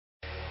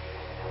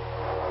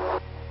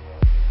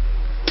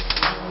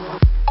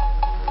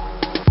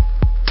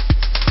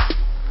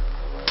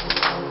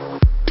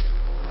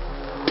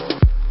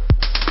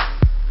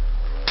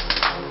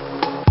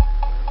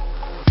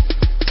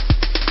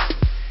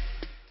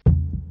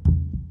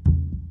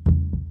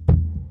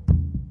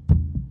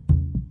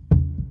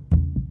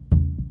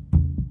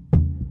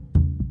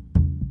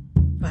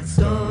By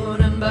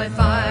stone and by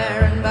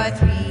fire and by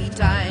 3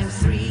 times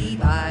 3,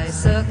 by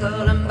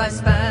circle and by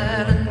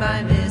spell and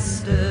by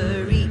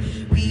mystery,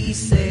 we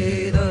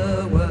say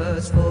the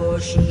words for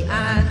she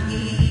and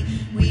he.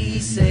 We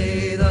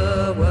say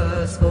the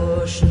words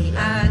for she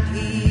and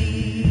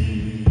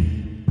he.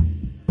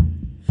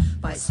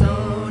 By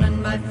stone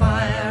and by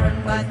fire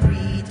and by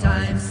 3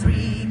 times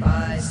 3,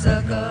 by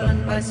circle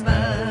and by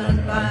spell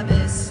and by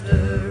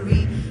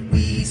mystery,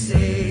 we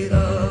say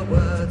the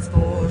words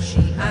for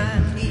she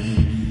and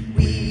he.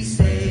 We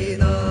say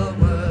the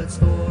words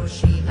for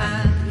she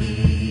and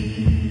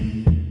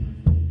he.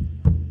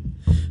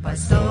 By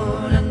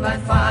stone and by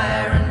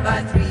fire and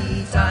by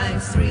 3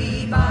 times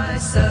 3, by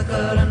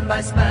circle and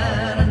by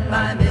spell and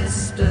by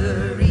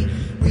mystery,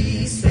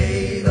 we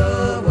say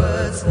the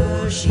words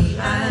for she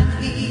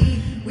and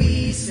he.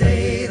 We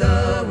say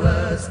the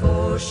words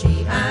for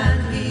she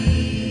and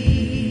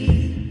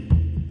he.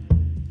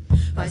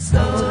 By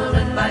stone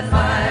and by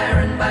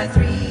fire and by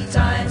 3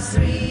 times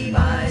 3,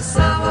 by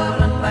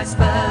circle and by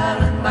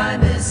spell and by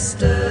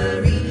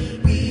mystery,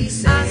 we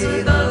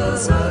say the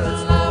words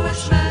for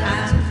she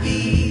and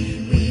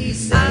he. We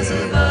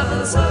say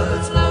the words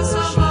for she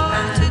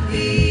and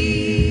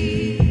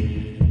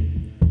he.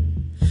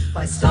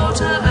 By stone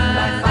and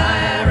by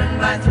fire and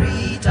by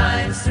 3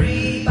 times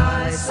 3,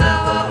 by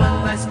circle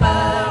and by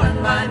spell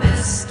and by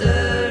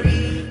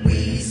mystery,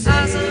 we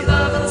say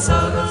the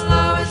words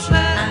for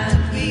she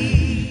and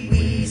he.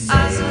 We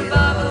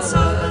say the words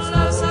for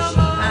she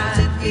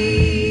and he.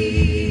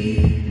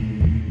 By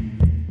stone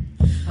and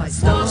by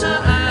fire and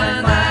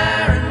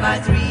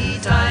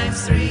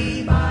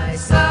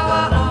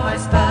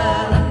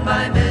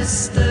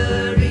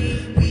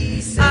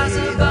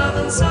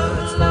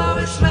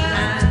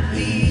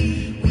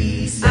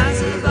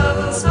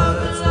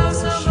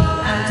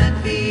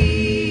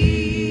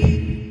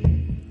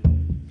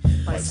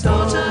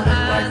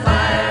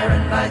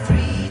by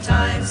 3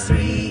 times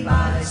 3,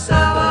 by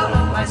circle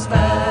and by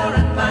spell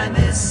and by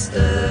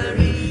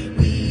mystery,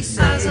 we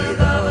say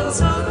the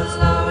words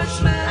for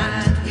she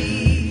and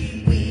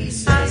he. We say the words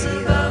for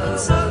she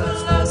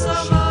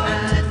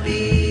and he.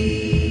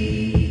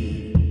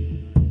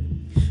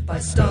 By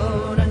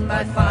stone and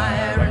by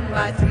fire and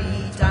by 3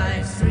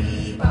 times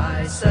 3,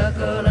 by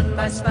circle and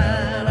by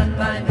spell and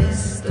by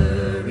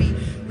mystery,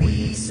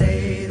 we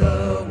say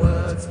the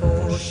words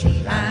for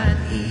she and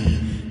he.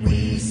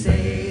 We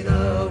say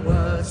the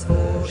words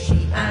for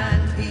she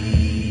and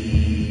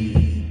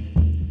he.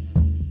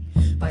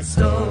 By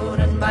stone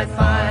and by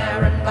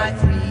fire and by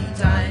 3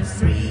 times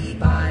 3,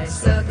 by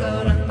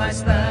circle and by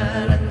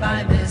spell and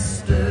by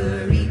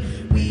mystery,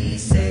 we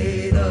say the words for she and he. We say the words for she and he. By stone and by fire and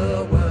by 3 times 3, by circle and by spell and by mystery, we say the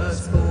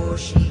words for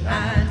she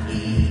and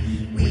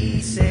he.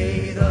 We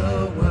say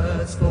the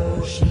words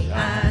for she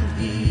and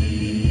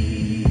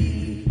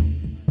he.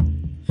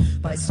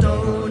 By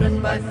stone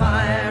and by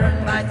fire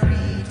and by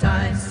 3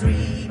 times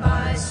 3,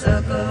 by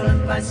circle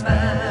and by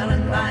spell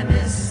and by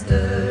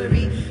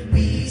mystery,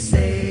 we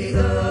say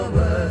the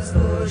words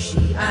for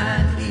she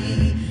and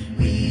he.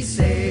 We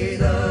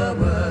say the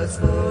words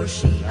for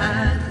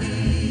she and he.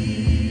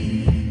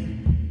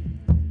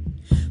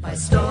 By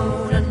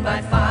stone and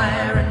by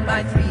fire and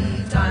by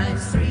 3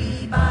 times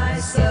 3, by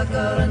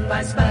circle and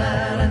by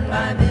spell and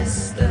by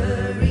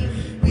mystery,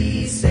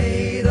 we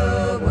say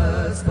the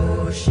words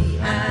for she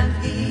and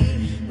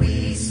he.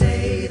 We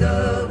say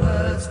the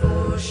words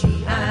for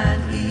she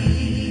and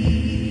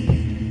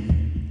he.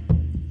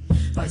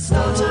 By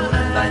stone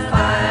and by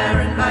fire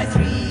and by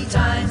 3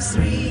 times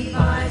 3,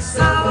 by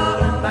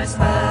circle and by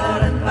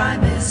spell and by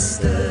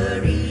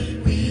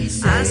mystery, we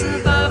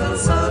say the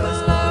words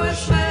for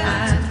she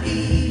and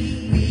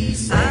he.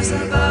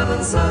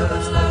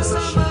 We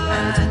say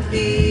the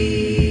words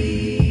for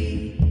she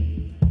and he.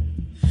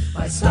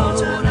 By stone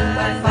and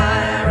by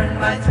fire and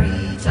by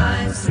 3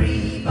 times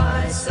 3,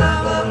 by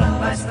circle and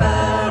by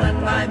spell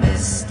and by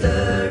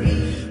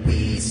mystery,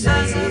 we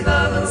say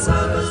the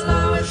words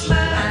for she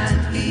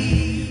and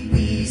he.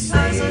 We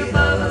say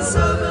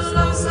the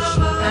words for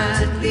she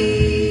and he.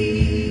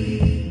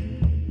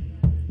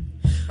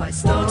 By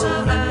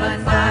stone and by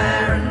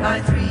fire and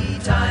by 3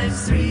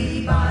 times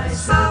 3, by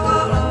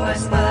circle and by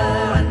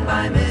spell and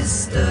by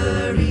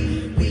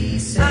mystery, we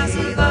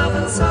say the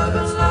words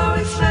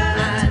for she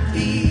and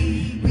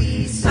he.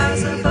 We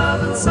say the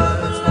words for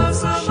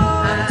she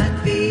and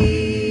he.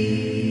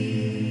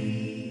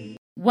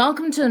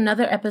 Welcome to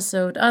another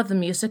episode of the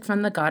Music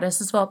from the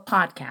Goddesses Vault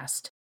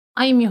podcast.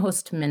 I am your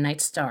host,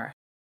 Midnight Star.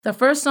 The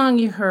first song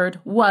you heard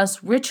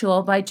was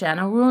Ritual by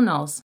Jana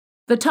Runels.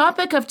 The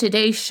topic of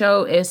today's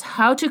show is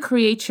how to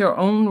create your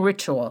own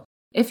ritual.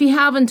 If you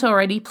haven't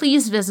already,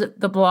 please visit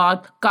the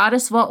blog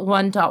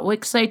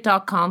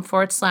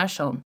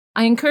goddessvault1.wixsite.com/home.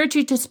 I encourage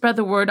you to spread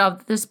the word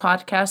of this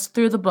podcast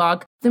through the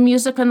blog, the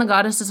Music from the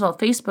Goddesses Vault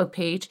Facebook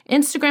page,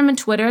 Instagram and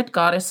Twitter at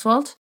Goddess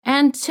Vault,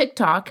 and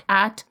TikTok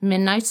at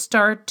Midnight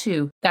Star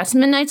 2. That's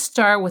Midnight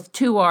Star with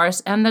 2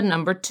 R's and the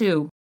number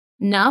 2.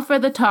 Now for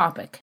the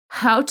topic,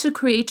 how to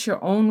create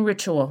your own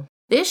ritual.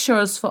 This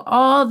show is for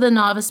all the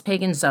novice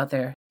pagans out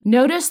there.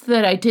 Notice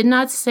that I did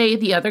not say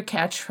the other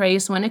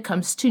catchphrase when it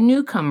comes to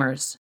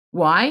newcomers.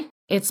 Why?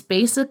 It's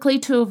basically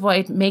to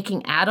avoid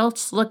making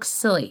adults look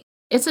silly.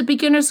 It's a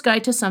beginner's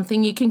guide to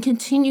something you can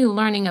continue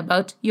learning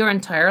about your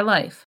entire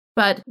life,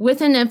 but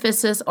with an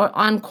emphasis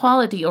on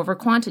quality over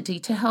quantity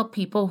to help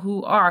people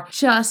who are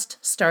just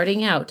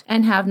starting out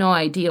and have no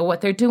idea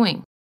what they're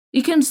doing.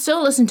 You can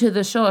still listen to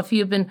the show if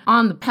you've been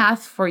on the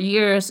path for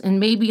years and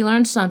maybe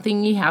learned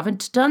something you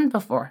haven't done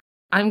before.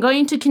 I'm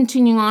going to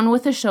continue on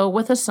with the show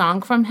with a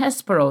song from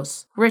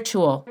Hesperos,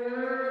 Ritual.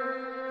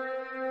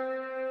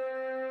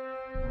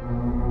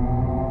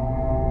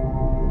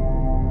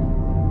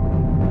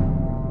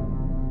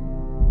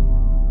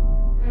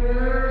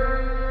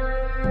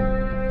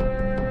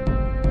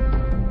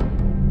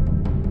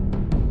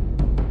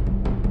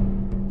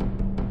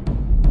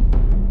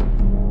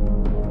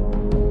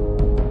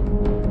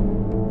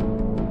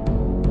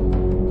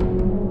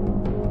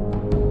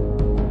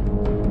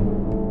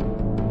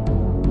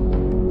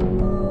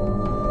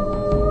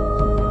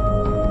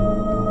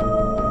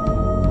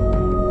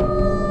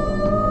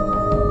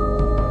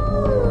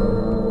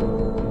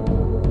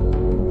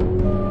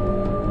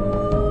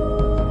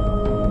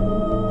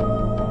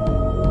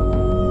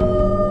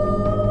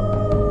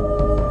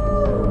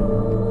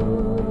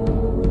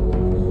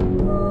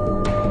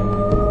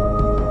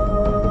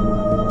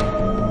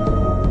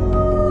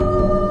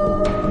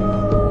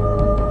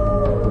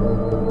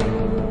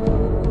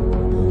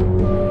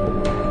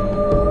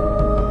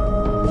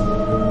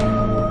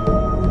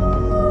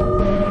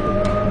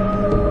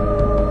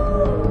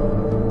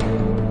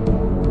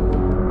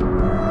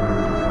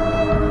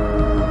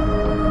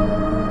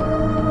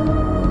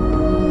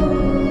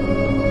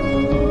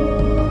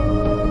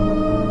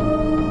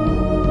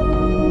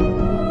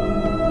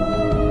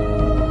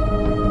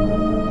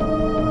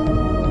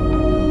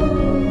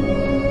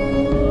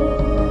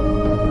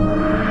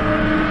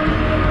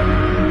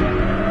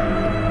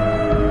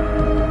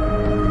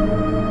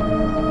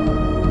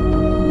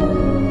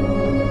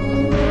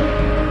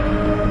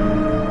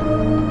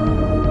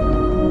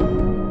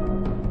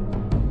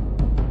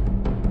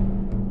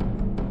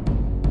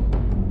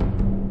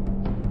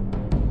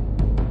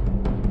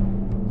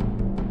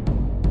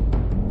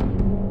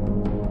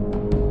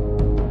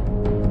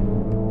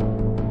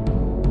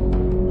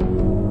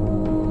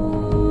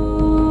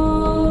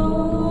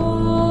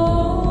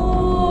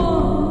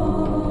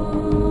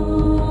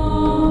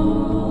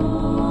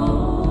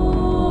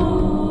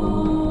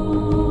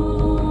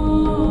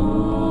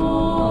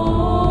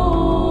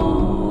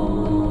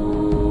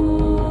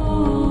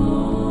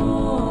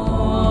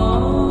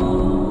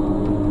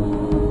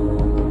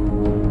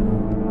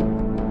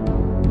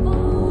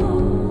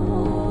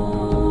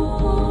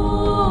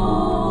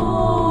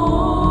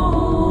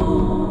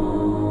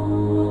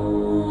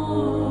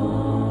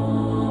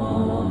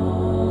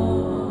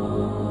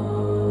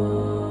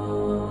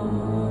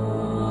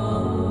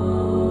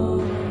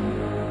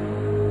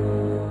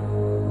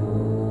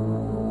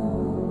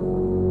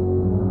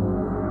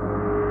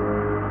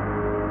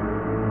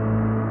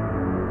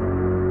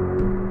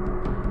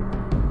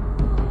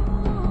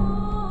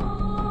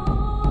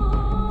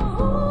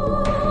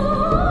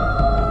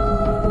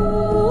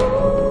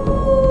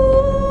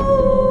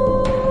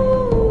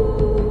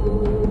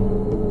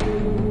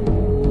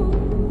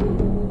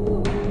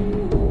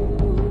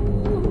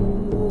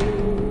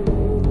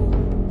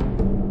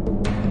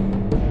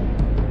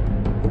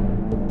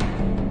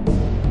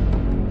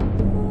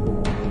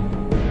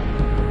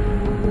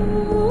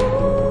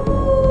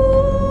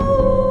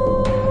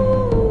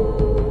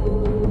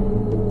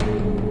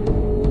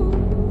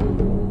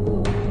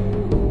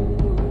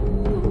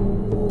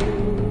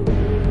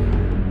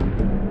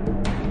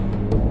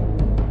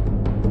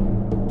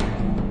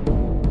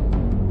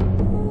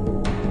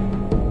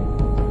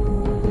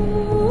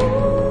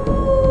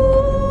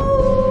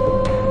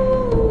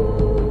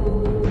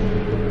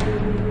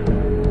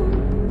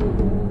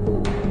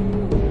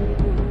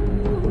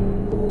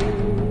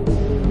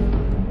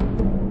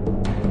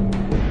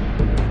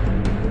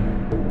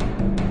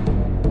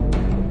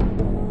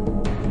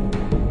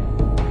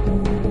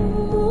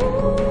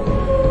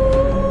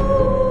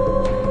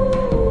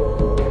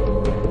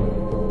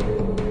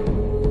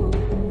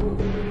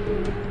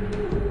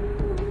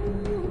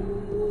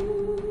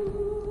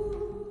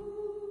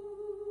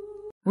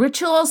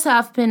 Rituals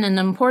have been an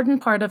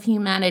important part of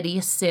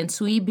humanity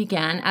since we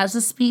began as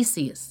a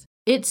species.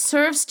 It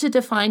serves to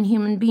define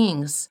human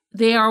beings.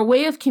 They are a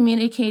way of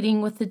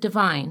communicating with the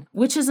divine,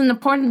 which is an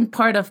important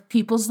part of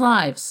people's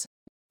lives.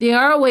 They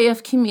are a way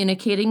of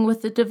communicating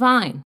with the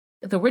divine.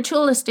 The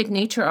ritualistic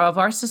nature of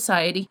our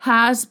society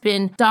has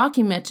been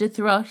documented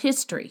throughout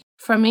history,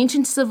 from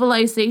ancient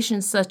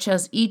civilizations such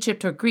as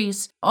Egypt or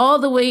Greece, all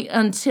the way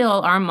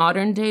until our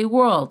modern-day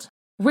world.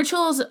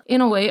 Rituals,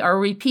 in a way, are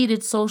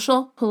repeated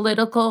social,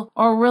 political,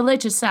 or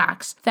religious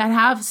acts that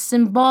have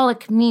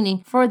symbolic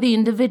meaning for the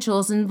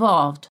individuals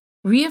involved,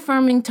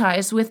 reaffirming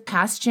ties with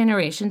past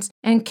generations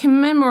and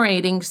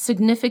commemorating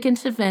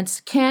significant events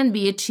can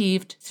be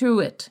achieved through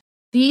it.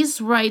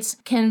 These rites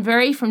can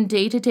vary from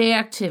day-to-day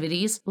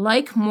activities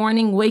like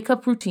morning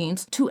wake-up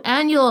routines to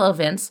annual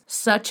events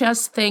such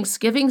as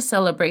Thanksgiving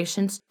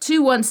celebrations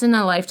to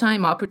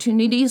once-in-a-lifetime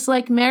opportunities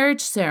like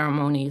marriage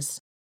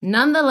ceremonies.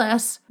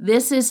 Nonetheless,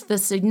 this is the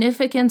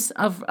significance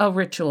of a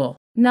ritual.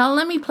 Now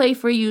let me play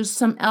for you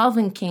some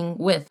Alvin King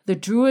with the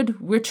Druid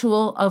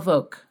Ritual of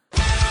Oak.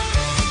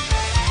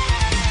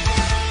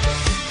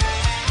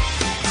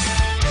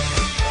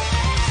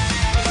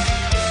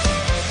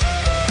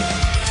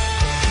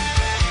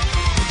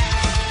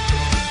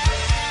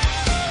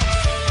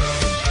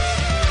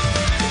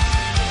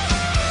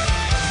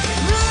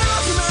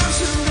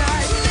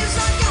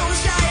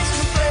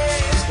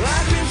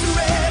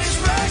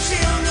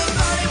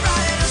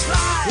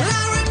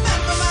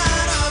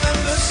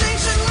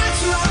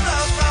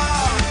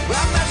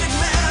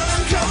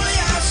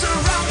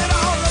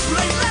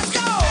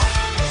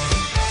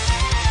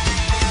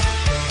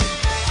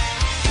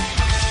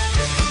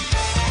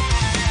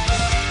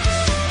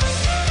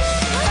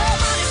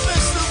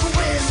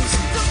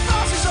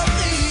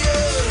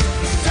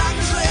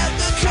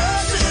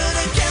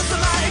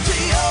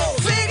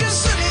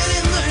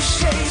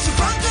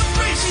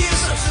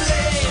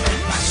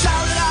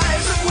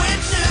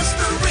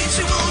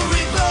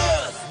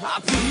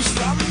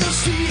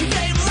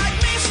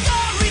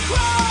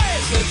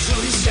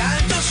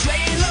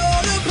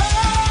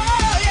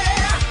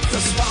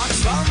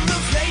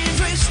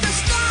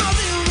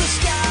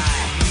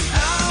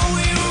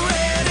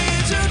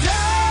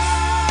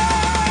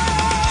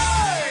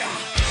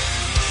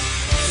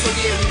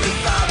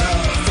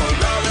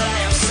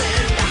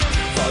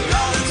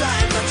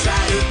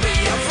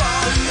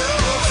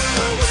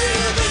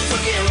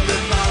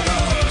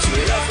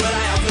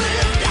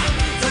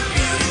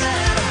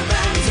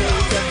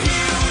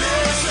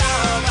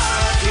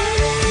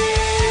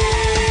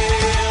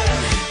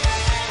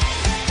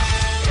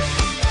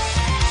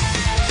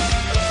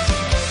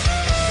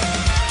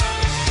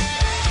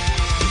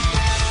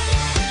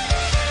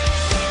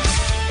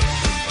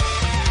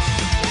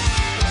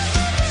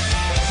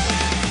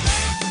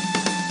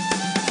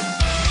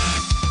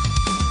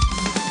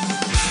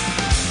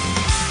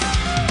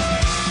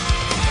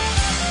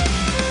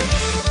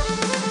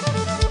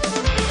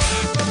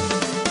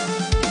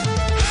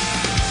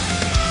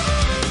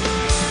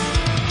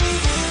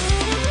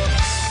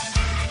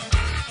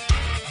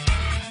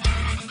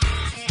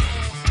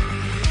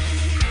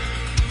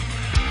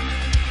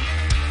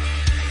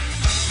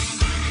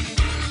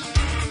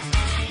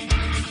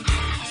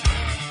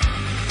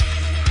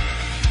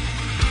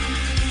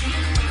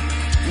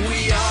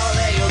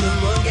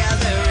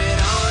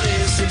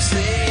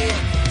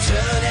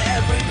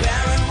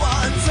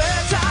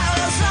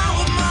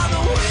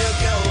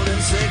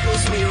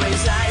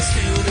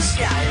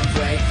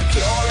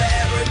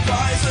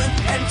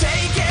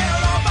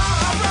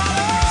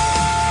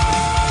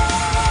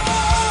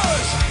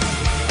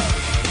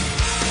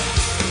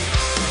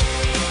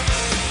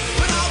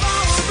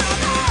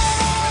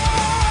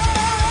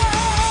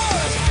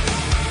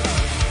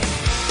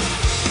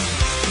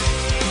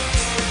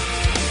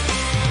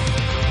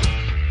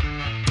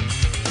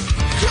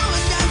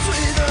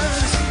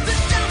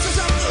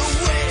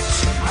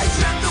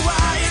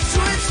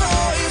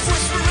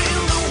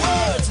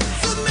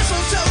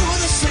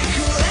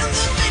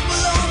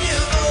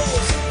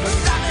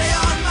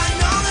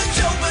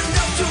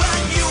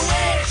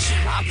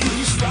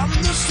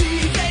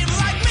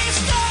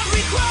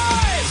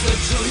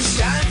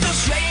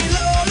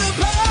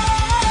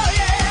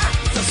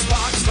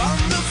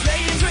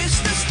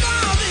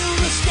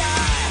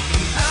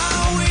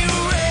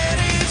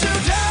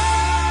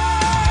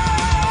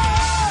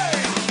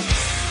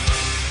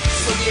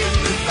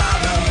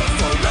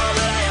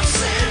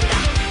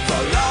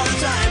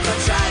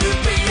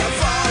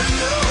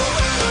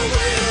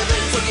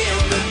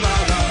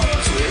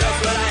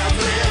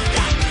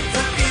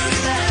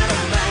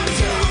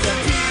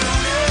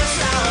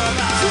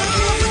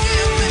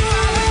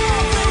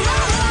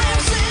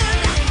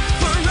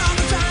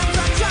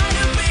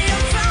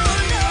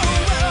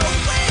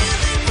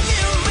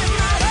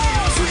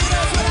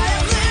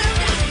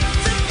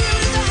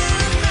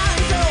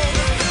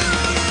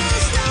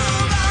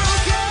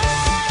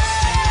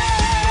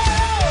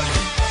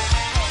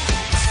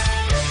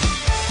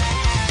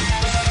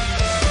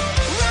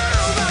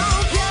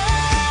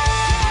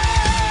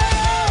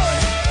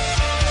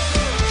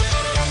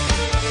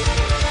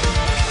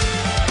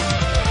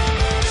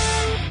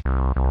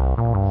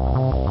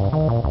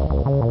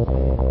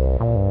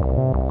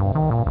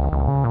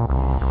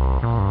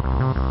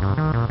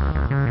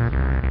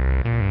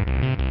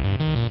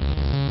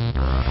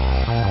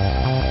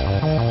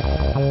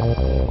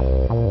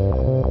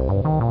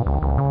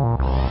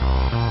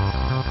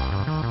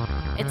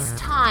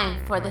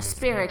 For the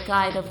spirit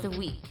guide of the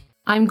week.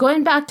 I'm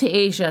going back to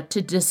Asia to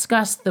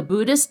discuss the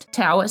Buddhist,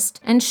 Taoist,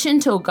 and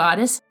Shinto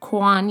goddess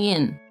Kuan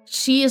Yin.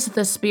 She is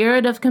the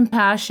spirit of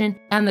compassion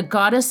and the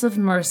goddess of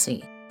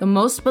mercy. The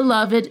most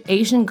beloved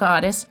Asian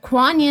goddess,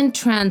 Kuan Yin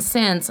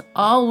transcends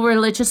all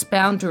religious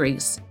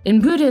boundaries. In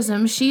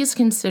Buddhism, she is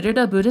considered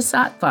a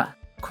bodhisattva.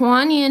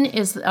 Kuan Yin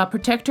is a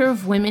protector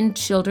of women,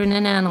 children,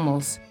 and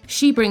animals.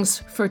 She brings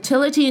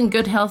fertility and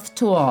good health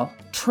to all.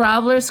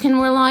 Travelers can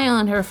rely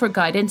on her for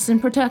guidance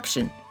and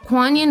protection.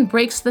 Kuan Yin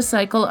breaks the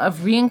cycle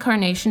of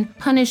reincarnation,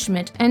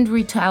 punishment, and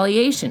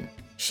retaliation.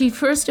 She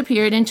first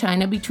appeared in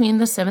China between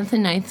the 7th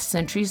and 9th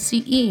centuries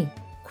CE.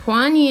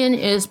 Kuan Yin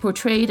is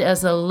portrayed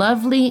as a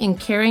lovely and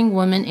caring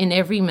woman in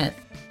every myth.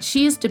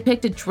 She is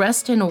depicted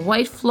dressed in a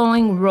white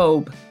flowing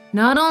robe.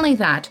 Not only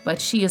that,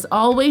 but she is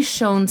always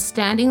shown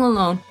standing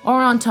alone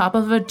or on top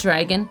of a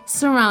dragon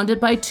surrounded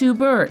by 2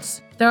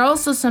 birds. There are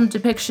also some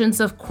depictions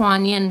of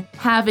Kuan Yin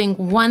having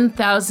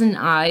 1,000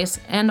 eyes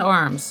and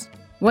arms.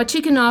 What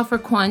you can offer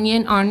Kuan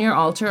Yin on your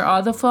altar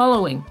are the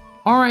following: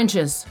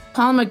 oranges,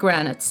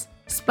 pomegranates,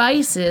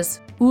 spices,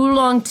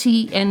 oolong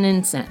tea, and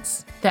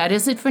incense. That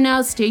is it for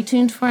now. Stay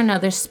tuned for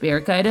another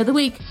Spirit Guide of the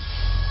Week.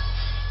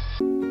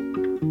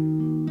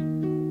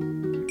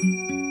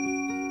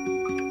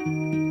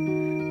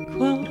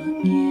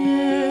 Kuan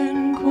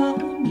Yin,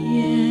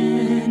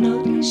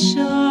 Odi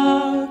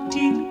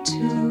Shakti to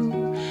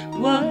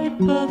White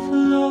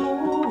Buffalo,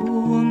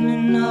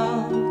 woman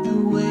of the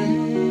West.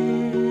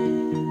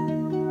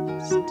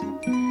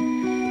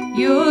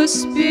 Your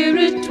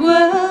spirit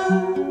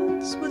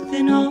dwells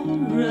within all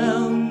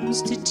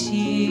realms to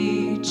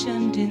teach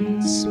and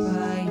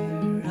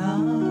inspire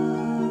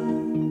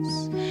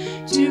us,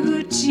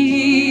 to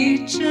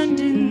teach and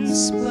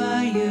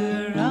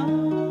inspire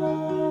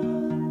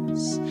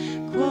us.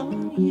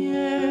 Kuan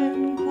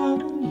Yin,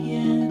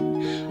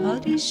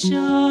 Adi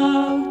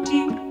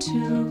Shakti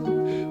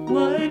to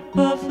White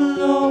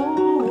Buffalo,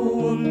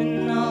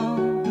 woman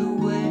of the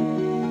West.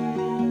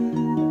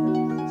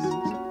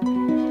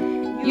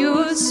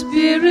 Your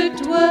spirit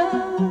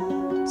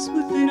dwells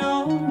within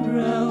all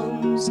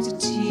realms to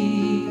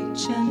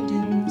teach and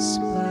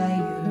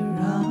inspire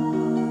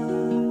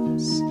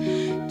us,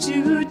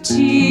 to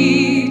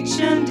teach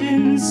and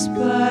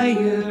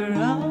inspire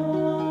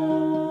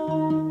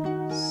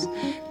us.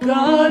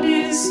 God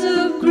is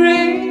of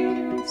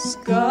grace,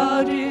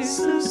 God is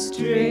of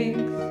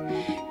strength,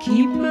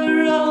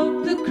 keeper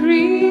of the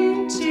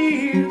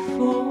creative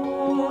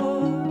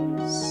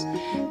force.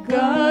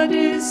 God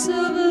is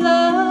of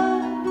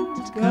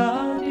light,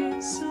 God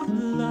is of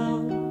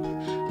love.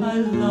 I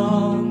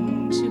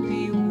long to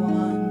be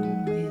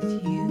one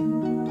with you.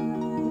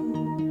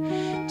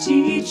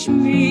 Teach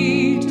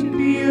me to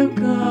be a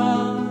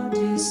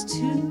goddess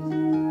too.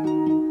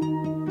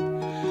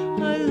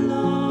 I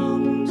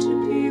long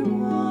to be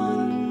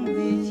one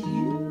with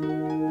you.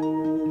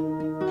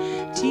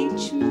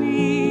 Teach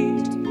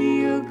me to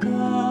be a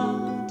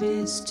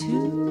goddess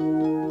too.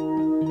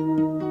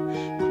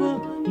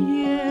 Kuan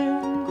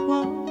Yin,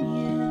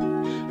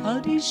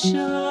 Adi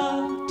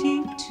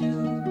Shakti to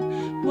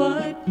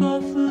White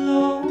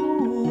Buffalo,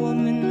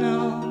 woman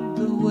of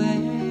the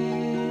West.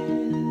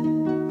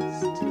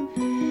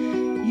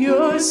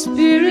 Your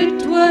spirit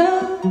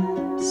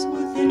dwells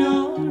within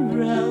all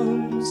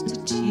realms to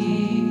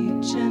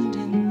teach and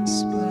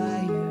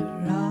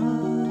inspire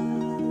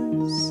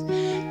us,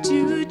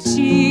 to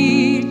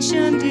teach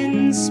and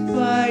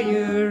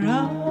inspire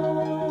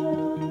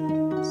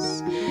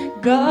us.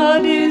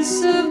 God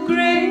is of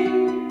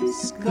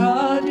grace,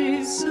 God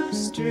is of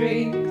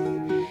strength,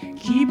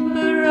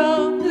 keeper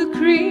of the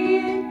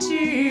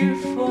creative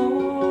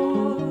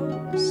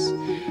force.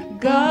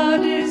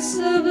 God is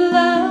of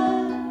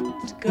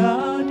light,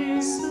 God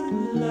is of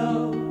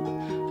love.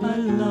 I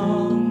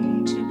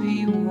long to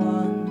be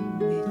one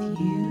with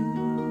you.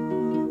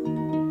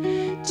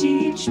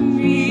 Teach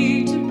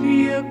me to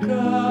be a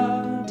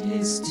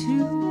goddess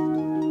too.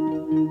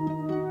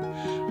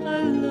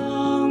 I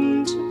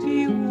long to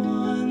be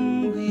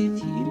one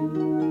with you.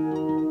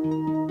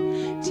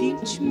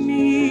 Teach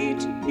me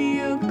to be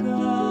a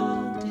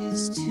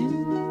goddess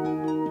too.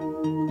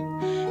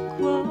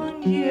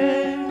 Kuan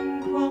Yin,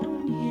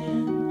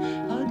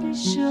 Adi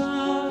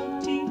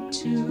Shakti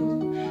to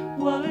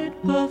White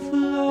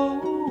Buffalo,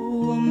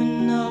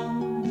 woman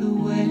of the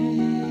West.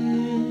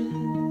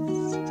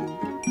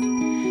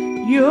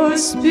 Your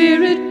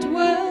spirit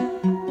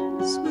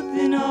dwells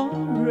within all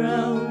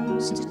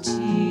realms to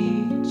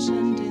teach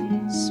and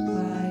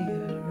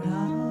inspire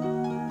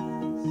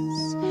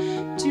us,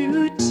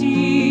 to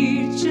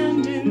teach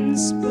and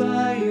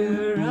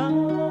inspire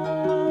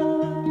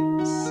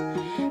us.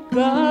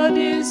 God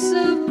is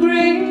of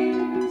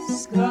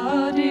grace,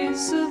 God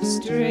is of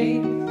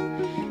strength,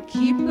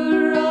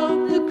 keeper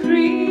of the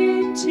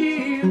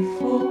creative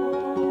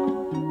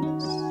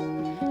force.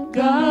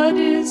 God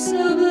is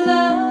of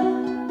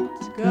light,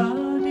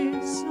 God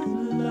is of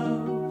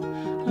love.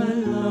 I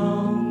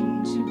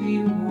long to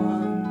be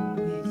one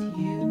with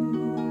you.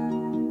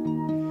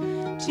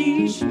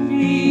 Teach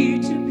me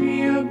to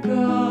be a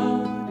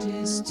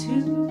goddess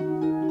too.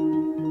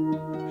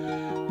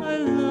 I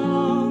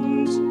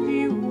long to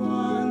be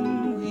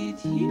one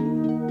with you.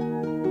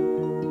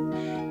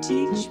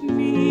 Teach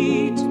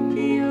me to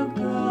be a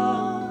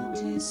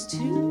goddess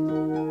too.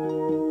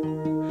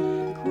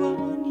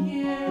 Kuan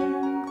Yin,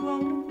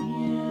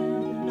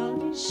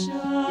 Adi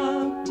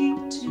Shakti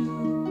to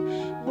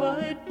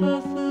White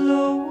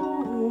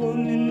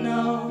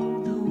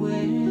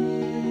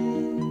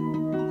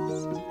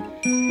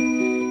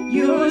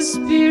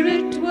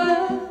Spirit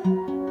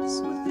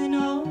dwells within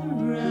our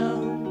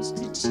realms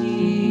to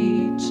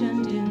teach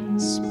and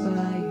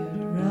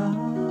inspire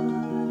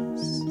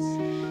us.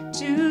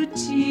 To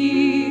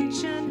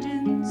teach and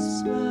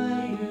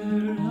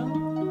inspire us.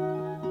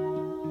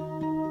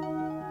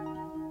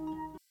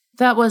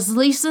 That was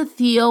Lisa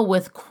Thiel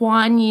with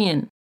Kuan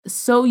Yin.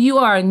 So you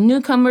are a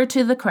newcomer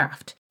to the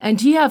craft,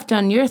 and you have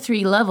done your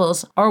 3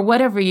 levels, or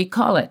whatever you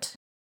call it.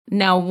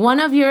 Now, one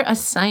of your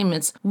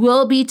assignments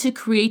will be to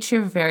create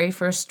your very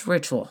first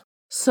ritual.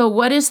 So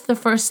what is the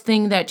first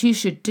thing that you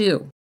should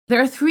do?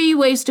 There are 3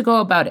 ways to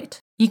go about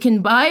it. You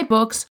can buy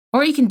books,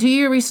 or you can do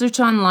your research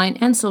online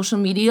and social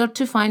media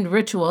to find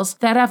rituals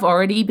that have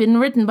already been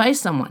written by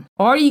someone.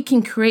 Or you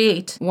can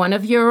create one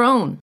of your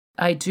own.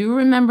 I do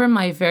remember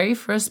my very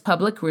first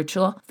public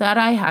ritual that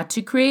I had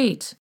to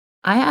create.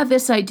 I had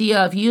this idea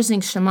of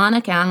using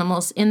shamanic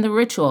animals in the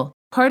ritual.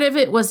 Part of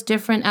it was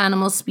different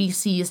animal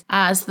species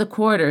as the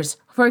quarters.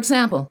 For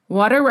example,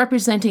 water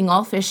representing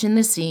all fish in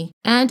the sea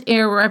and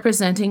air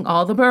representing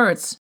all the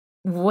birds.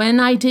 When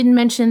I did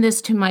mention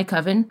this to my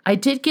coven, I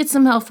did get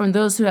some help from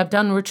those who have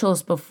done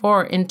rituals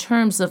before in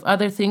terms of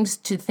other things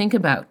to think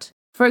about.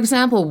 For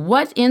example,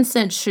 what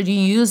incense should you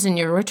use in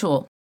your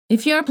ritual?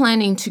 If you are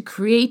planning to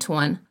create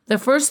one, the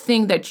first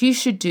thing that you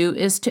should do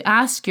is to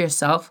ask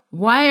yourself,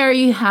 why are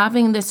you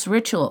having this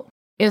ritual?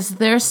 Is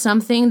there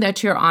something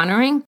that you're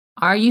honoring?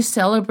 Are you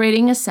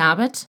celebrating a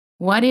Sabbath?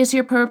 What is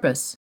your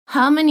purpose?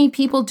 How many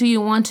people do you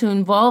want to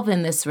involve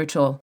in this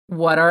ritual?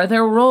 What are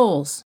their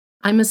roles?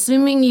 I'm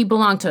assuming you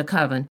belong to a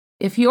coven.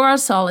 If you are a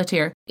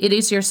solitaire, it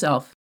is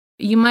yourself.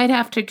 You might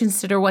have to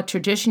consider what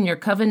tradition your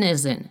coven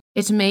is in.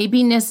 It may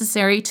be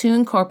necessary to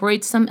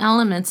incorporate some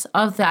elements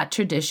of that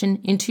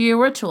tradition into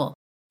your ritual.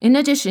 In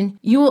addition,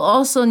 you will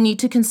also need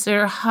to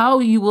consider how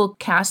you will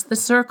cast the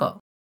circle.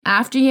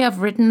 After you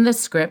have written the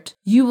script,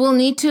 you will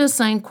need to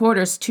assign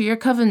quarters to your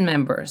coven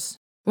members.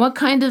 What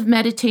kind of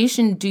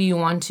meditation do you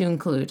want to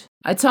include?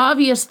 It's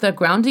obvious that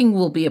grounding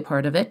will be a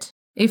part of it.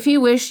 If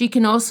you wish, you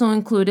can also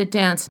include a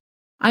dance.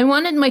 I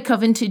wanted my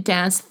coven to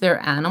dance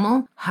their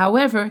animal,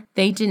 however,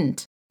 they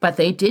didn't, but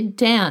they did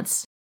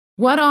dance.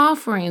 What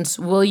offerings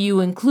will you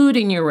include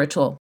in your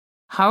ritual?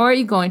 How are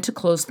you going to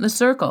close the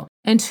circle?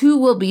 And who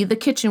will be the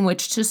kitchen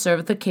witch to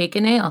serve the cake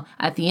and ale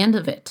at the end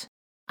of it?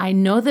 I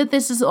know that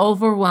this is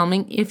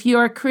overwhelming if you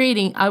are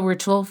creating a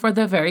ritual for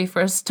the very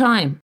first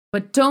time.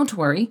 But don't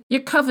worry,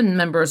 your coven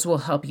members will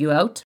help you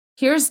out.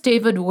 Here's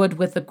David Wood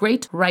with The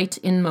Great Rite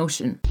in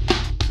Motion.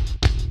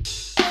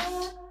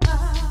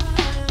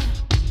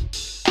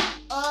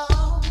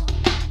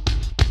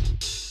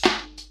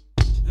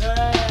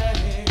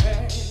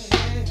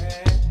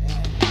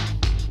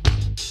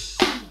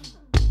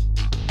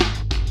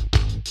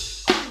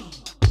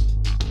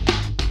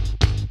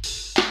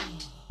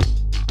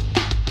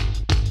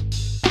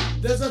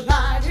 There's a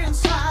light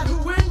inside a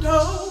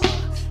window,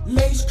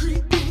 lace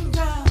creeping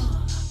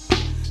down.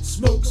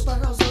 Smoke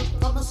spirals up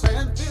from a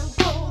sand-filled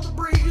floor, the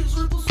breeze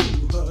ripples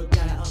through her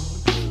gown.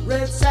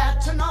 Red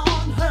satin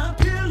on her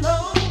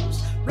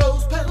pillows,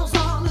 rose petals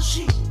on the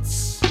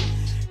sheets.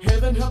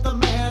 Heaven help the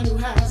man who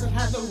hasn't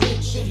had the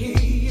witch that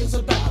he is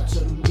about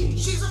to meet.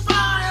 She's a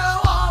fire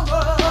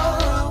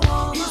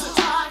woman, he's a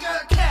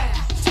tiger cat,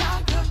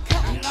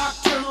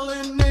 nocturnal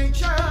in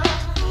nature,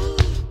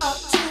 a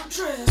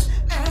temptress.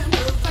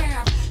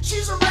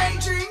 She's a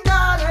raging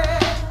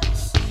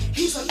goddess,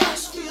 he's a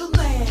lust-filled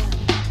man.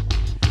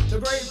 The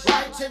great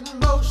rite in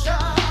motion,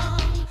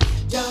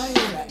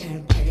 Diana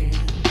and Pan,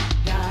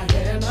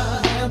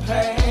 Diana and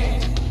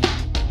Pan.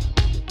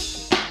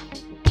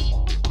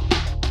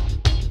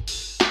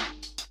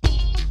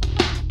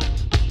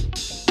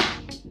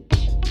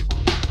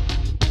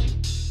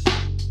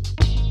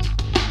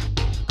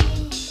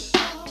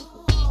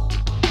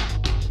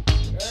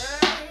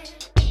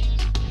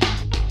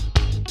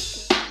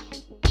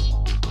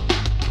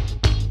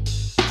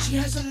 She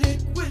has a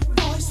liquid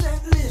voice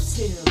that lifts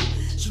him.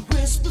 She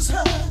whispers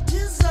her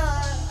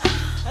desire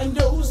and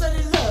knows that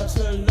he loves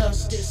her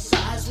lusty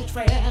sighs which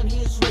fan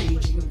his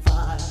raging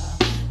fire.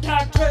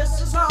 Dark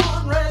dresses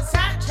on red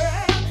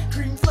satin,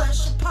 cream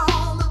flesh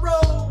upon the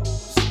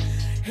rose.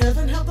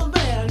 Heaven help the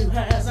man who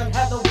hasn't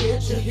had the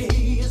witch that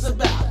he is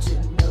about to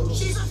know.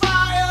 She's a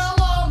fire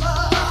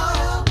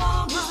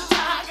woman, he's a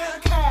tiger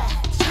cat,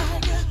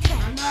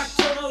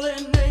 nocturnal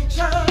in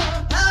nature,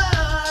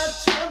 a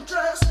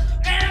temptress.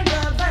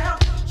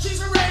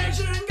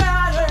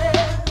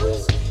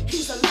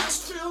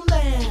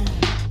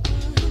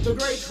 The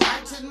great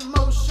rite in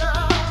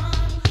motion,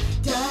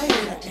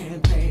 Diana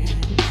and Pan,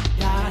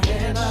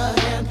 Diana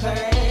and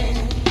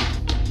Pan.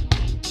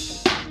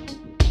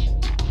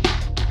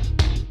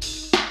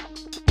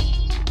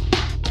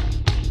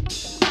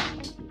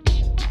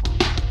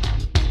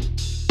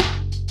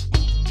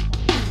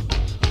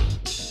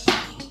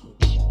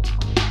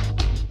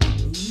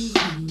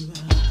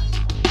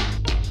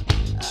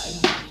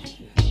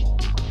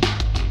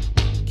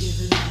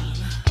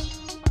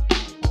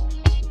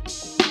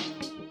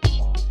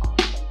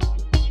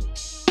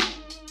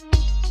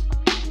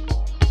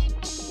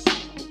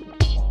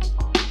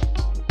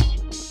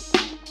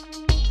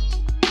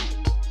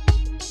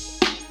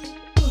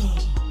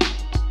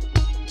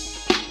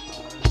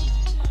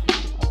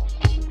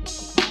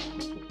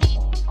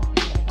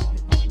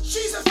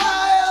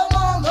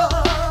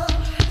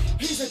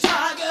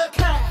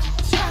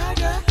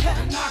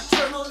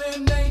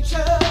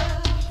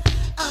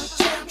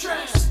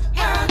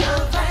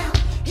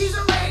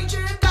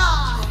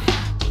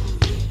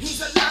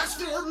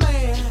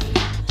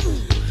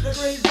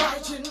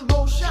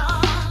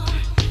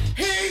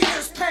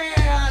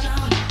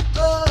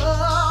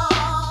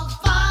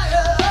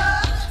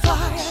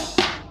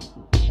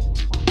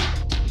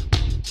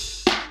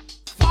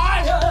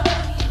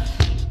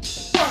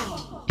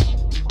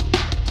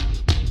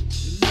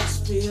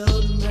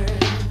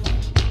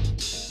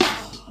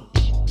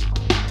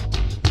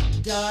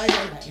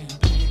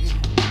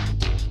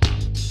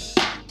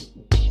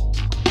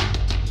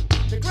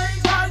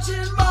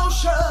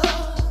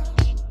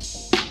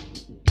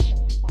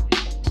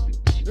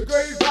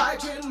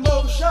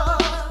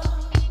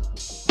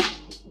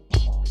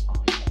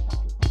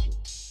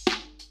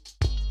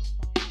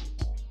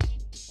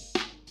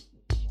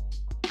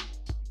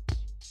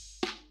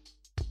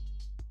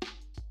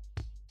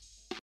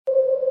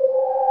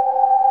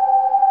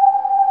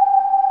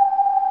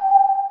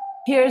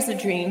 Here's a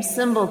dream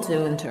symbol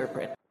to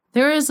interpret.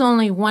 There is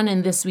only one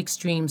in this week's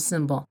dream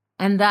symbol,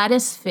 and that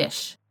is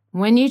fish.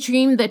 When you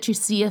dream that you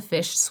see a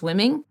fish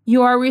swimming,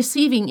 you are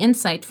receiving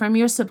insight from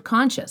your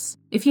subconscious.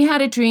 If you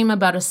had a dream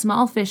about a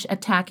small fish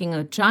attacking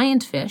a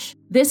giant fish,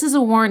 this is a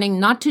warning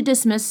not to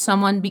dismiss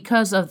someone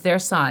because of their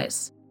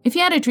size. If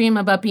you had a dream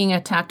about being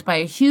attacked by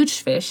a huge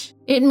fish,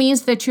 it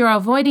means that you're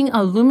avoiding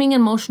a looming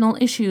emotional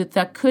issue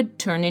that could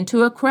turn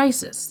into a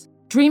crisis.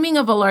 Dreaming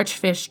of a large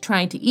fish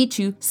trying to eat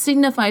you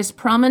signifies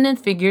prominent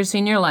figures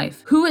in your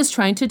life who is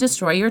trying to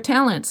destroy your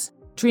talents.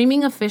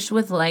 Dreaming of fish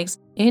with legs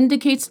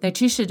indicates that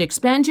you should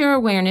expand your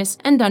awareness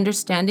and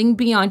understanding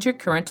beyond your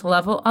current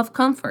level of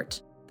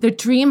comfort. The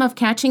dream of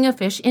catching a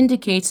fish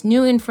indicates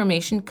new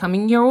information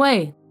coming your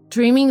way.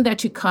 Dreaming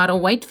that you caught a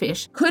white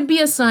fish could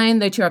be a sign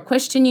that you are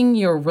questioning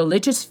your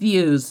religious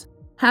views.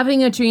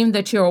 Having a dream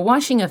that you are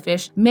washing a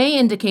fish may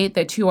indicate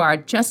that you are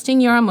adjusting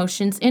your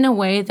emotions in a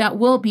way that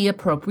will be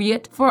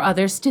appropriate for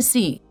others to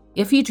see.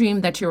 If you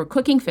dream that you are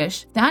cooking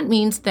fish, that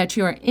means that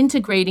you are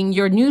integrating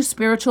your new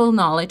spiritual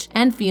knowledge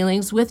and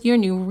feelings with your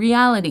new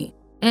reality.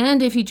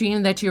 And if you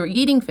dream that you are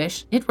eating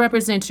fish, it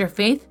represents your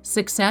faith,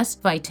 success,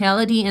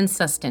 vitality, and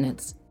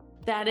sustenance.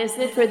 That is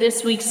it for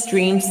this week's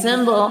dream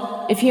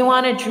symbol. If you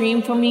want a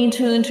dream for me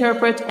to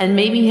interpret and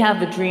maybe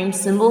have a dream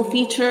symbol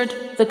featured,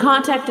 the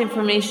contact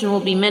information will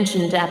be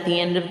mentioned at the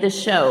end of the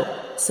show.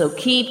 So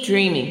keep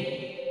dreaming.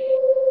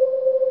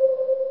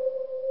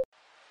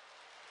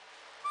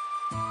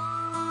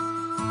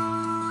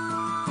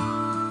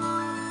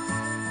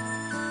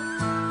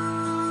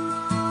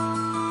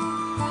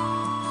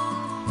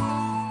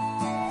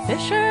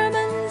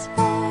 Fisherman's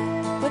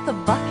boy with a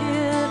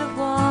bucket of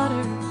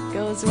water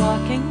goes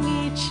walking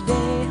each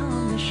day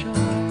on the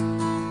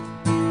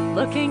shore,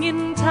 looking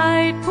in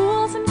tide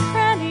pools and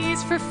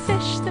crannies for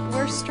fish that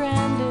were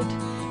stranded.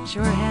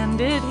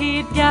 Sure-handed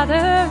he'd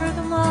gather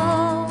them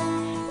all,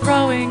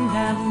 throwing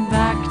them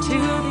back to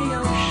the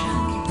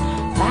ocean,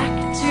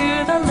 back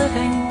to the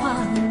living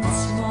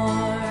once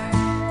more.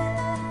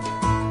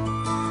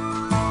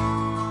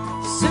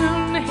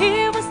 Soon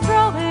he was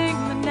throwing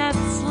the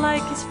nets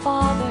like his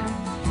father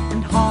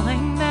and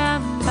hauling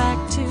them back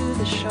to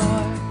the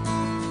shore,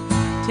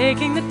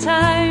 taking the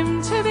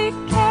time to be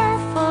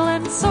careful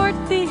and sort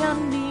the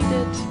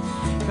unneeded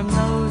from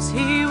those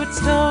he would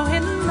stow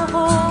in the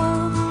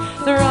hold,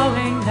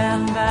 throwing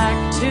them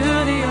back to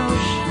the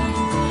ocean,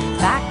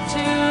 back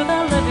to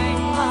the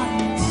living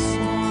once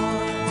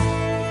more.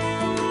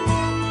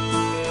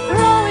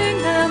 Throwing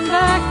them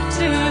back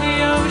to the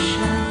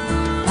ocean,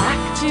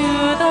 back to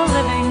the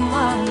living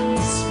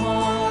once more.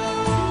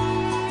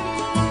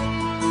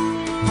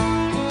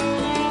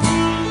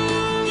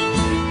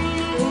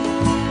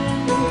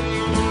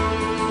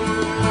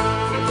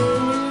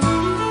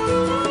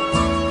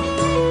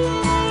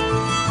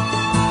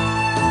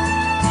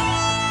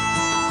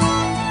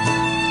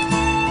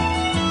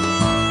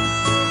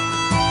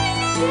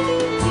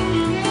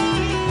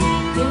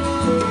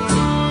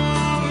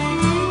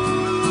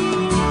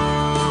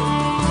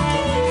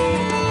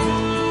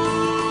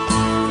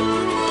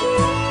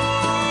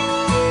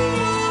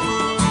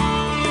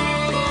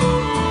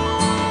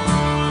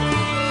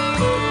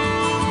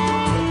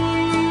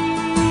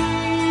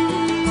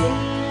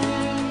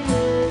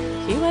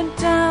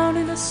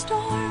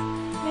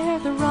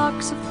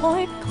 Of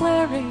Point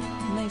Clary,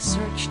 and they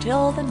searched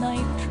till the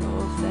night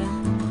drove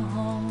them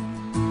home.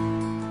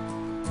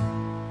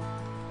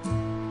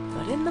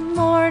 But in the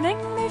morning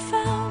they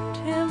found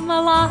him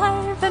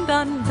alive and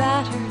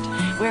unbattered,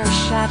 where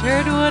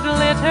shattered wood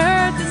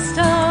littered the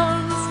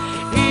stones.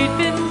 He'd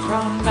been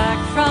thrown back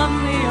from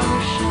the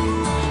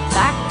ocean,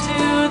 back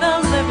to the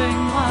living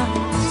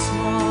once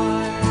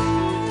more.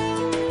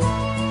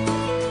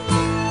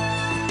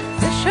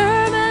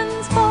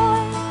 Fisherman's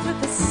boy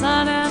with a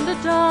son and a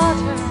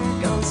daughter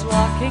goes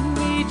walking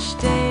each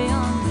day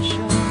on the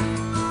shore,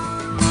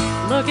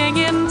 looking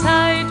in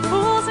tide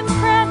pools and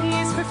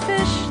crannies for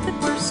fish that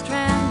were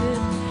stranded.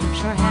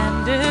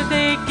 Sure-handed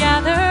they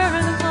gather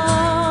them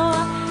all,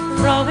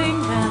 throwing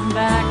them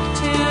back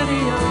to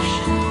the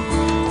ocean,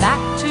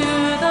 back to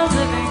the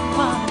living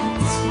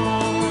once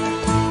more.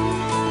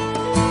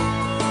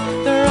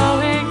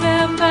 Throwing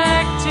them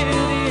back to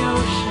the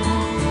ocean,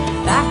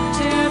 back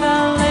to the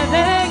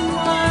living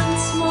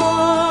once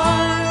more.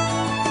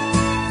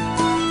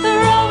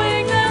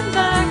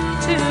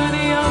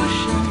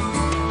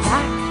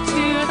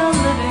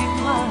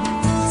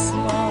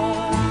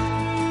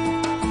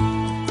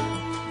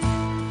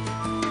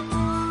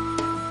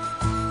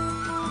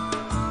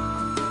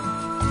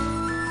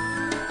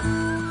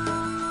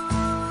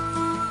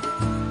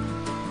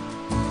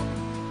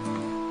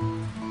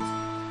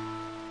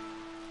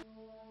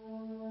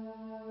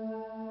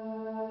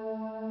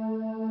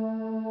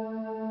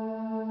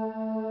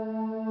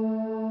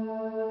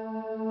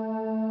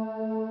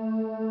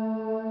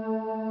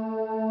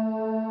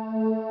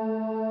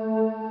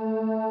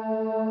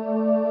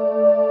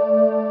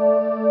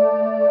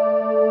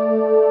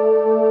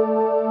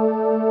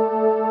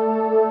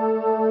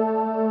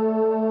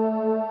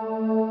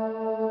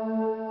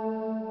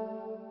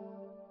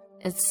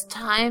 It's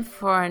time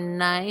for a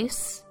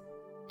nice,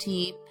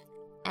 deep,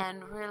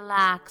 and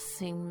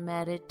relaxing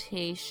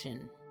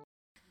meditation.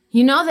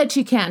 You know that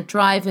you can't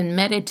drive and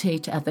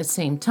meditate at the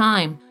same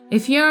time.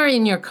 If you're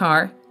in your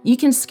car, you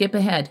can skip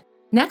ahead.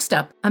 Next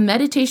up, a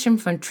meditation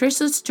from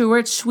Trisha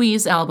Stewart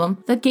Swee's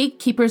album, The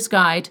Gatekeeper's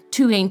Guide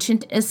to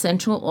Ancient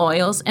Essential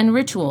Oils and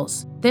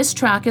Rituals. This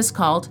track is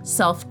called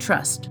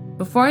Self-Trust.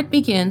 Before it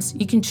begins,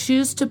 you can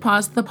choose to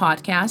pause the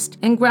podcast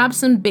and grab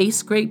some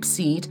base grape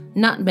seed,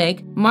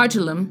 nutmeg,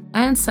 marjoram,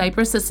 and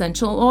cypress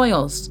essential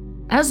oils,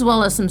 as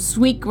well as some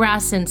sweet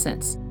grass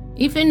incense.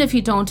 Even if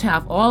you don't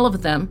have all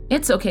of them,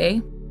 it's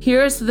okay.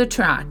 Here's the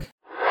track.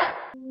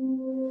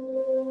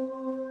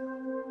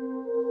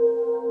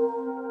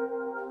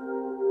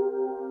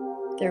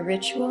 The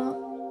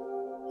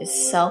ritual is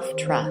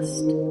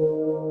self-trust.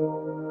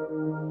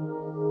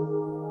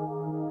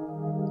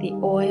 The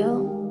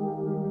oil,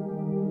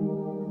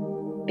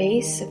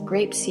 base of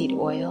grapeseed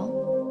oil,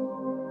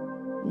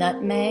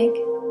 nutmeg,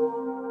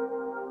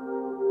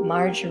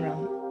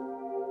 marjoram,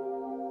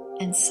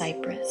 and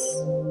cypress.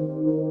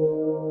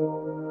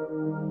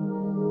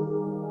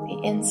 The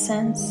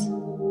incense,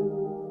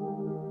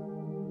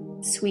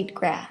 sweet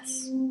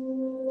grass.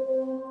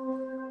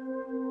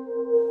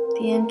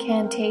 The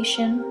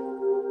incantation,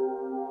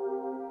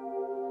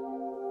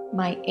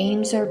 my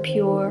aims are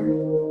pure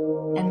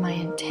and my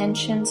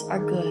intentions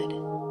are good.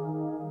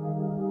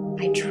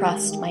 I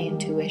trust my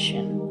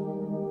intuition.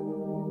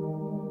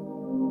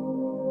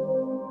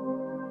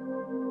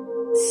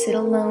 Sit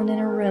alone in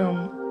a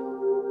room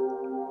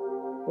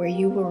where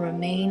you will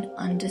remain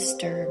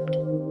undisturbed.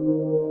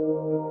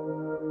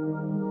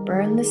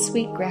 Burn the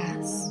sweet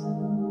grass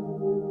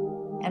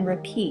and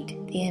repeat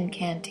the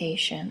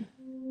incantation.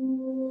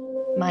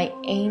 My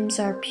aims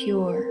are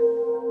pure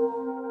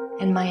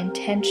and my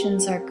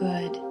intentions are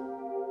good.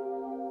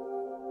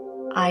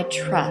 I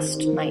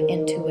trust my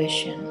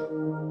intuition.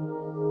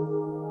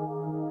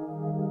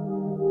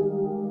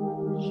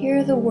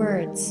 Hear the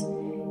words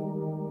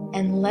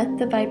and let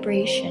the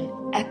vibration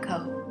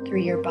echo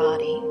through your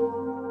body.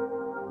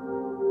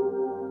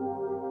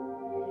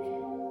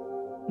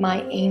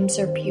 My aims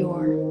are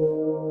pure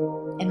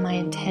and my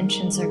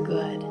intentions are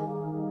good.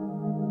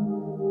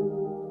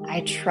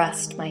 I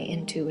trust my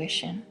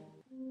intuition.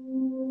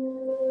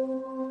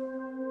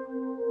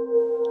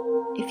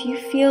 If you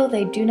feel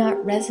they do not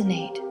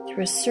resonate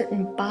through a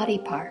certain body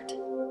part,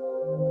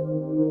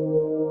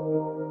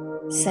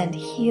 send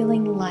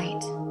healing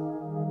light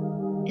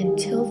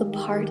until the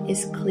part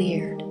is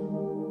cleared.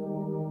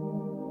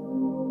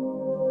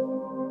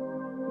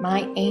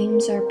 My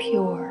aims are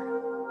pure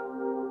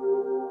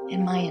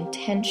and my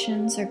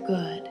intentions are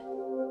good.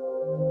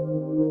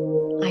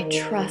 I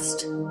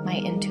trust my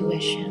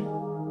intuition.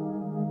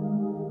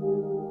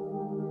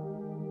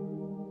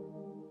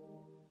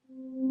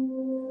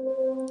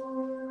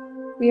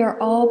 We are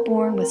all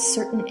born with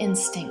certain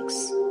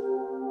instincts,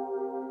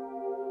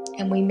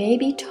 and we may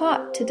be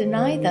taught to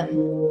deny them,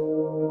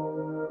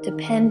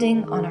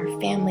 depending on our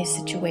family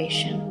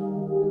situation.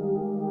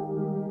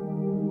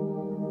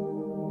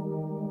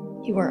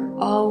 You are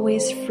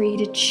always free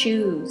to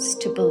choose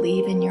to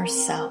believe in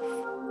yourself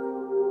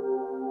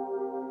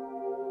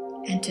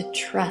and to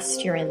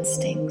trust your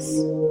instincts.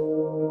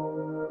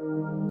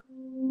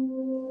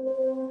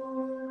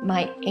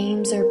 My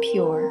aims are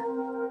pure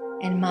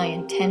and my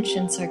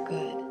intentions are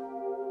good.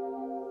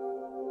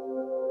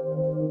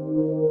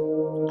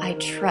 I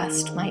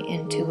trust my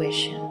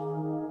intuition.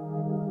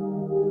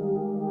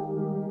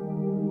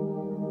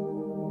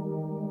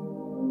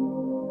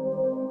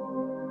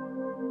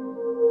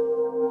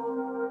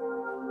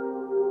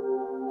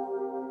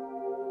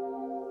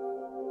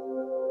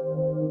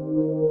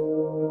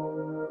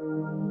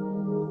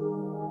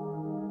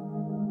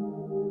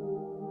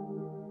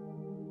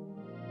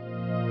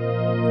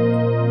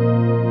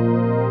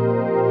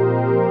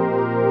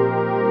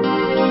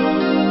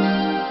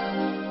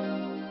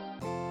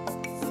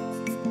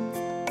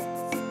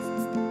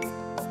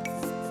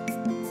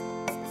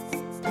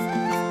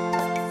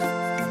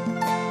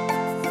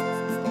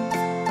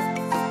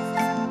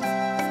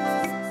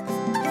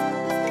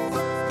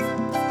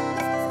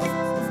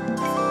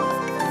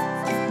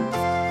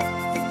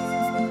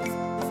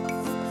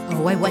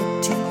 Oh, I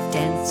went to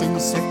dance in a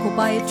circle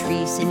by a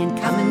tree, singing,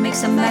 "Come and make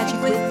some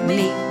magic with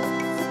me."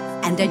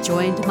 And I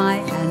joined my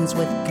hands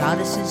with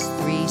goddesses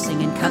three,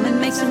 singing, "Come and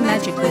make some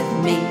magic with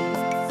me."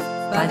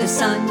 By the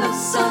sun,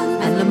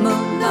 and the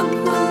moon,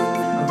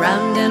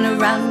 around and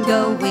around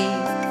go we.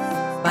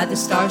 By the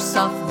stars'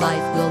 soft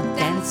light, we'll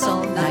dance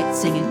all night,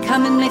 singing,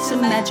 "Come and make some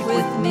magic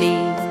with me."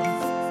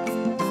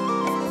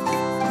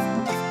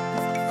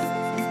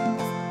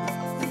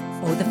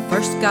 Oh, the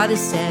first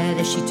goddess said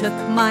as she took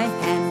my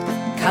hand,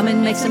 "Come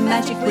and make some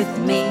magic with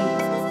me.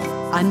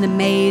 I'm the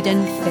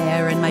maiden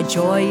fair and my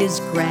joy is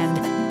grand.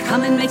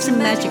 Come and make some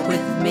magic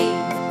with me.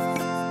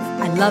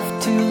 I love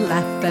to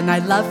laugh and I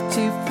love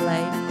to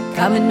play.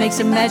 Come and make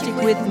some magic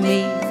with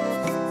me.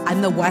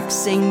 I'm the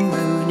waxing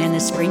moon in a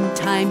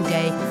springtime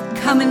day.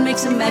 Come and make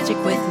some magic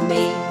with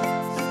me.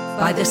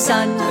 By the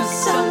sun,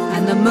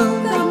 and the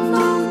moon,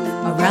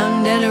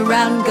 Around and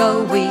around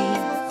go we.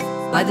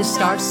 By the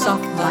star's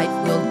soft light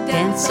we'll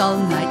dance all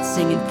night,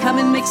 singing, come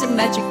and make some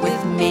magic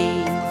with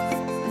me.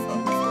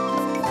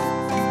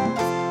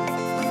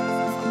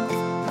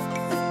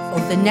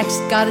 Oh, the next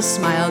goddess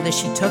smiled as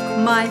she took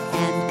my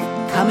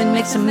hand. Come and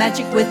make some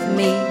magic with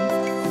me.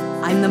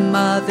 I'm the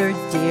mother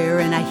dear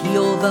and I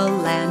heal the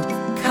land.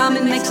 Come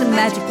and make some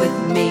magic with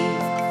me.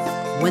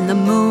 When the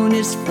moon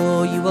is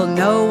full you will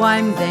know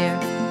I'm there.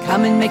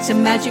 Come and make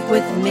some magic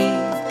with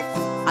me.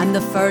 I'm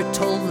the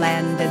fertile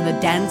land and the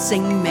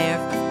dancing mare.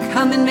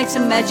 Come and make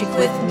some magic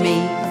with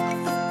me.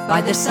 By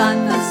the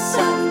sun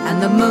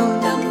and the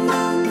moon,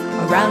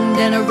 around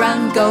and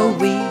around go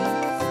we.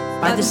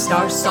 By the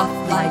star's soft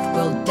light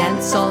we'll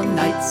dance all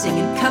night,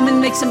 singing, come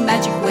and make some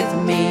magic with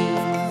me.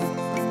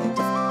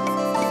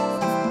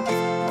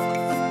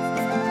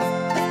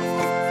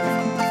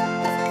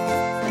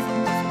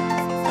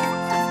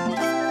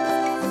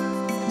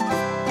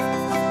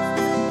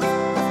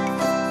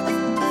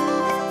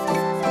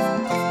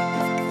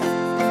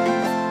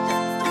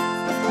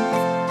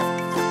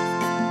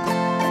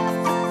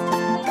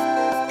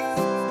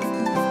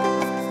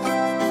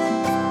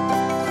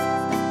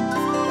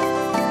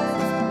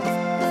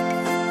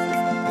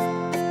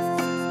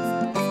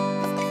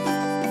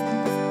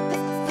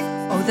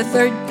 The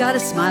third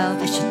goddess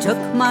smiled as she took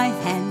my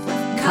hand.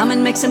 Come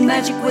and make some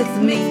magic with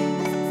me.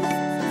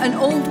 An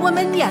old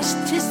woman, yes,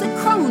 'tis the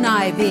crone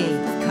I be.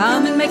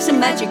 Come and make some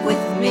magic with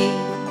me.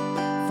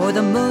 For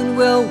the moon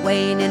will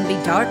wane and be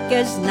dark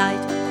as night.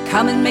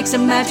 Come and make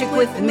some magic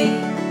with me.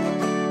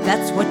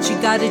 That's what you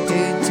gotta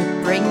do to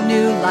bring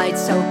new light.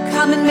 So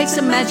come and make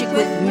some magic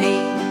with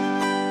me.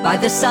 By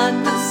the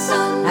sun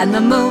and the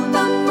moon,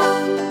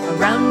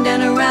 around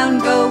and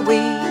around go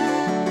we.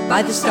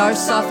 By the star's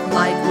soft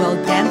light we'll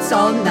dance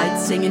all night,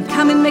 singing,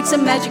 come and make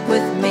some magic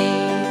with me.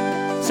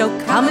 So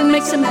come and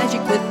make some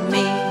magic with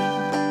me.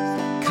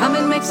 Come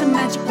and make some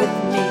magic with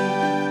me.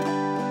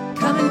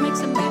 Come and make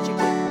some magic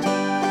with me.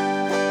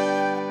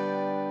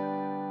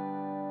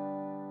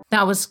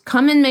 That was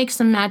Come and Make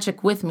Some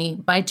Magic With Me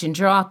by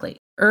Ginger Ockley.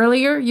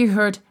 Earlier, you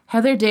heard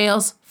Heather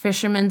Dale's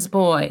Fisherman's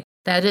Boy.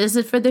 That is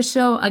it for the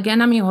show.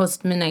 Again, I'm your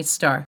host, Midnight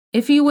Star.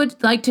 If you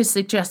would like to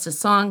suggest a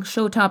song,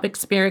 show topic,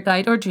 spirit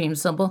guide, or dream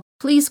symbol,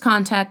 please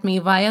contact me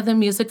via the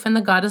Music from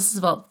the Goddesses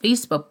Vault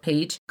Facebook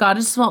page,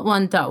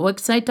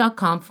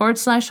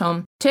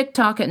 goddessvault1.wixsite.com/home,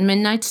 TikTok at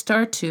Midnight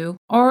Star 2,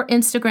 or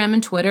Instagram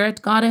and Twitter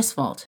at Goddess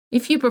Vault.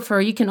 If you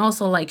prefer, you can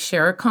also like,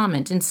 share, or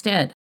comment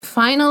instead.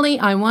 Finally,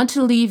 I want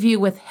to leave you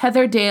with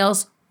Heather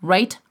Dale's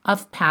Rite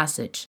of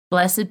Passage.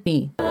 Blessed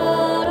be.